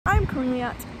I'm currently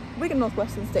at Wigan North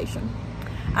Western station,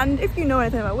 and if you know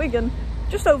anything about Wigan,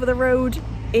 just over the road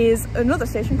is another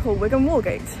station called Wigan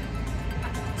Wallgate.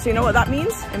 So you know what that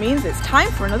means? It means it's time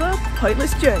for another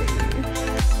pointless journey.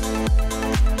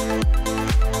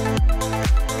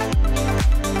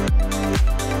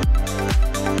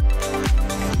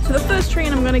 So the first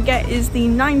train I'm going to get is the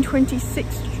 9:26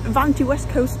 Vanity West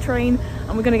Coast train,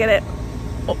 and we're going to get it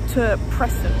up to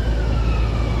Preston.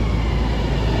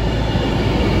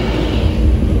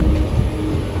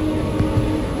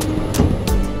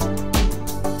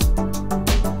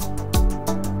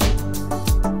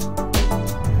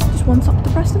 Just one stop to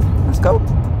Preston, let's go.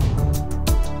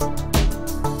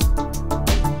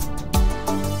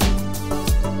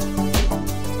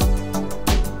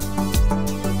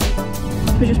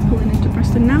 We're just pulling into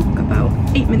Preston now, got about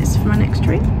 8 minutes for our next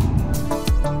train.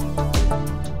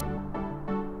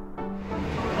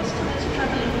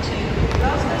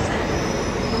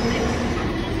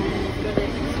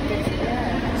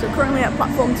 So currently at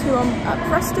platform 2 at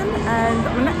Preston, and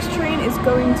our next train is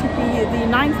going to be the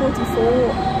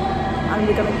 9:44, and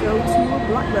we're going to go to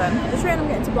Blackburn. The train I'm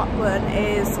getting to Blackburn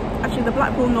is actually the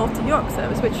Blackpool North to York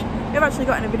service, which we've actually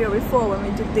got in a video before when we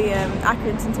did the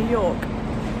Accrington to York.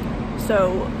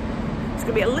 So it's going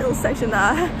to be a little section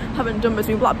that I haven't done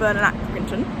between Blackburn and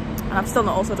Accrington, and I've still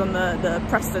not also done the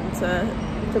Preston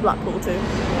to Blackpool too.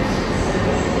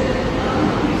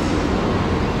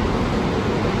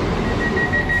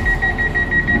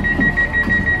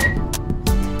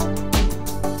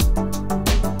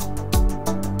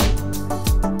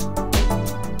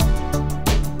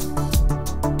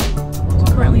 So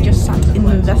currently just sat in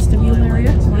the vestibule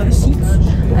area, one of the seats.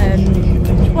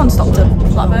 One stop to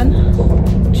Blackburn.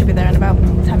 Should be there in about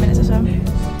 10 minutes or so.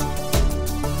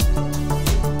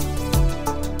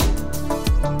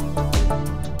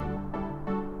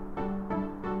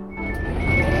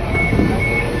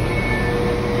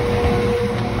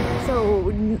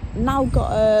 So now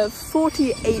got a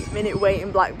 48-minute wait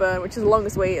in Blackburn, which is the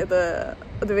longest wait of the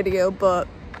video, but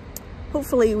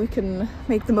hopefully we can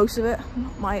make the most of it.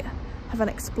 Might have an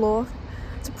explore.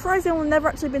 Surprisingly, I've never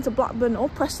actually been to Blackburn or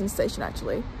Preston station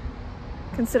actually,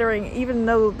 considering even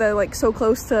though they're like so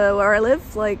close to where I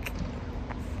live, like,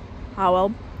 ah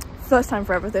well, first time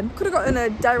for everything. Could have gotten a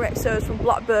direct service from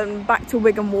Blackburn back to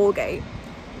Wigan Wallgate,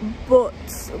 but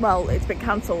well, it's been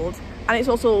cancelled, and it's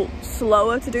also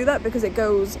slower to do that because it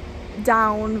goes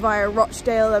down via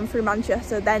Rochdale, then through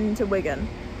Manchester, then to Wigan.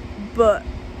 But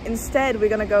instead we're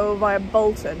going to go via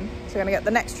Bolton, so we're going to get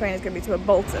the next train is going to be to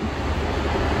Bolton.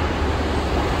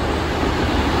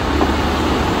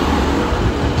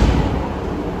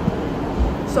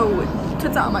 So it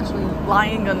turns out I'm actually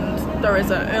lying, and there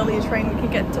is an earlier train we can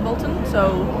get to Bolton,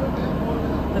 so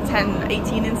the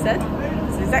 10:18 instead.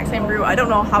 It's the exact same route. I don't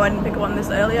know how I didn't pick up on this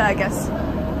earlier, I guess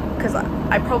because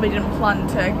I probably didn't plan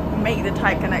to make the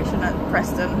tight connection at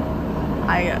Preston.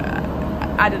 I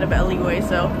added a bit of leeway,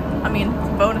 so I mean, it's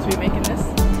a bonus we're making this.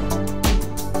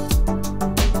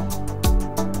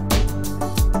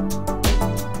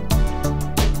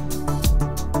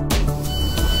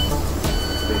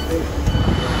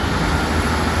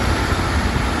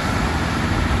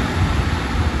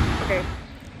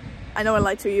 I know I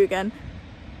lied to you again.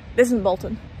 This isn't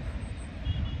Bolton.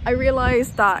 I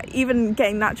realised that even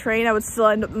getting that train, I would still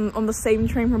end up on the same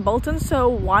train from Bolton, so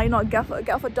why not get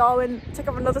off at Darwin, take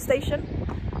up another station?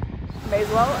 May as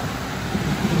well.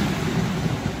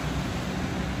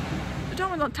 The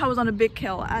Darwin Tower's on a big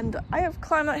hill, and I have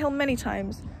climbed that hill many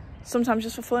times. Sometimes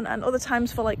just for fun, and other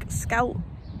times for like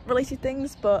scout-related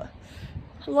things, but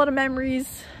a lot of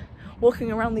memories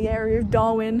walking around the area of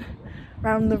Darwin,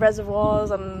 around the reservoirs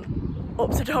and up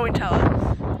to Darwin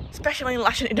Tower, especially in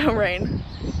lashing it down rain.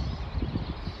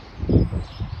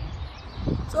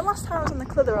 So the last time I was on the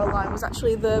Clitheroe line was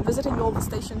actually the visiting all the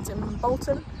stations in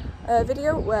Bolton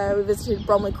video, where we visited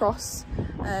Bromley Cross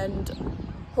and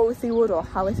Holythwood or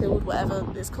Hallythwood, whatever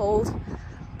it's called,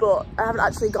 but I haven't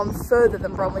actually gone further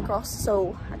than Bromley Cross,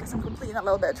 so I guess I'm completing that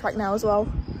little bit of track now as well,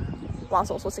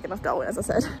 whilst also sticking off Darwin, as I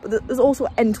said. But there's also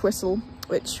Entwistle,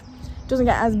 which doesn't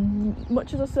get as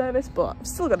much as a service, but I've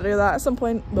still got to do that at some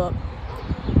point. But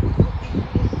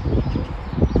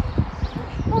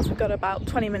once we've got about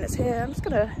 20 minutes here, I'm just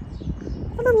gonna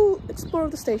have a little explore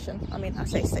of the station. I mean, I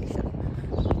say station,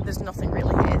 there's nothing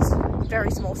really here. It's a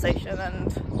very small station, and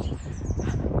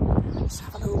just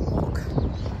have a little walk.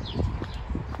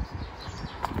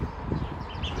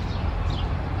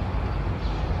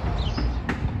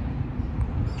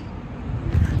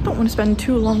 Don't want to spend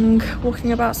too long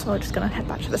walking about, so I'm just gonna head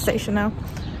back to the station now.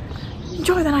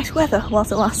 enjoy the nice weather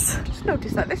whilst it lasts. Just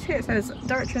noticed that this here says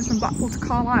directions from Blackpool to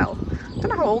Carlisle. I don't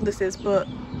know how old this is, but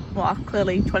well,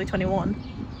 clearly 2021.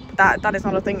 But that is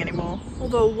not a thing anymore.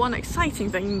 Although one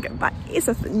exciting thing that is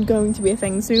going to be a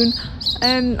thing soon.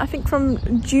 I think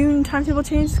from June timetable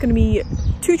change, it's going to be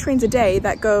 2 trains a day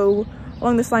that go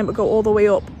along this line but go all the way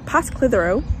up past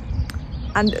Clitheroe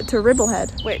and to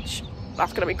Ribblehead, which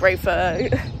that's going to be great for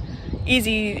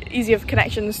easier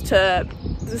connections to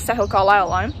the Settle Carlisle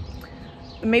line.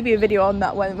 Maybe a video on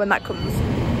that when that comes.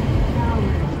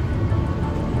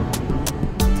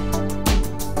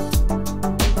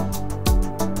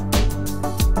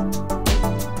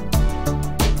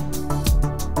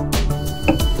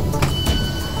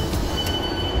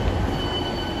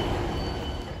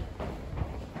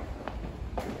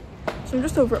 So I'm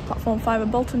just over at platform 5 at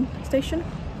Bolton station.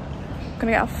 I'm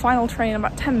gonna get a final train in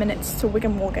about 10 minutes to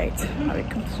Wigan Wallgate. I will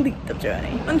complete the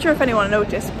journey. Unsure if anyone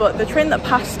noticed, but the train that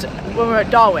passed when we were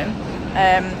at Darwin,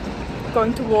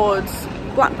 going towards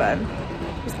Blackburn,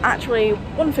 was actually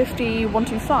 150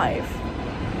 125,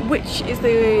 which is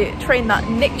the train that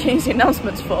Nick changed the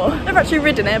announcements for. Never actually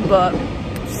ridden it, but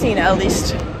seen it at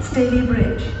least. Staley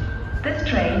Bridge. This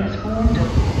train is formed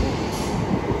of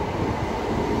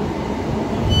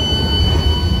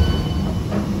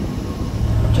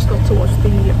to watch the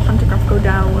pantograph go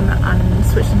down and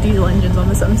switch to diesel engines on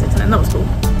the 769. That was cool.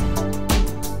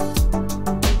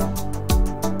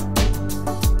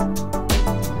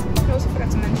 I also forgot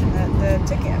to mention that the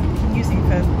ticket I'm using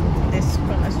for this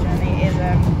pointless journey is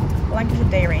a Lancashire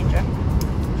Day Ranger.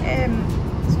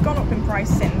 It's gone up in price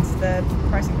since the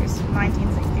price increase of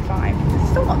 1965. It's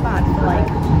still not bad for like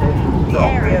the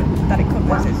area that it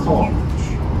covers. It's huge.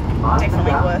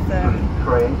 Definitely worth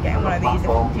getting one of these if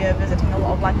you're visiting a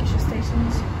lot of Lancashire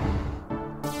stations.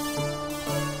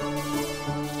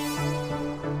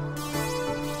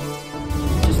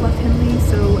 Just left Henley,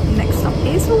 so next stop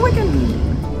is Wigan.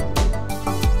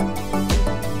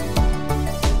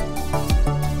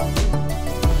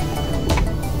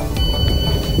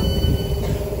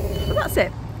 So that's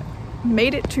it.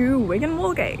 Made it to Wigan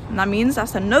Wallgate, and that means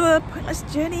that's another pointless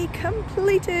journey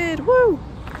completed. Woo!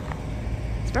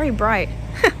 Very bright.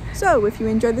 So if you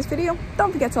enjoyed this video,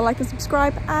 don't forget to like and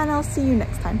subscribe, and I'll see you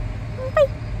next time. Bye.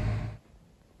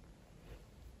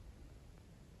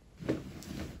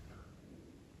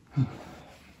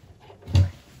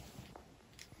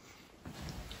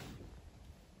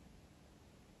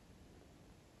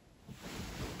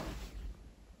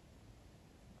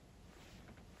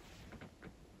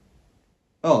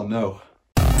 Oh no.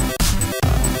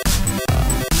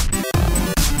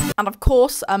 And of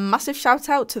course, a massive shout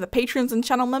out to the patrons and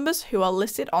channel members who are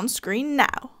listed on screen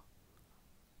now.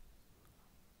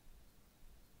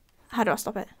 How do I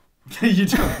stop it? You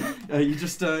don't.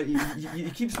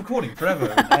 You keeps recording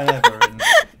forever and ever,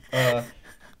 and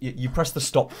you press the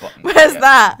stop button. Where's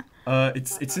that?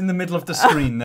 It's in the middle of the screen.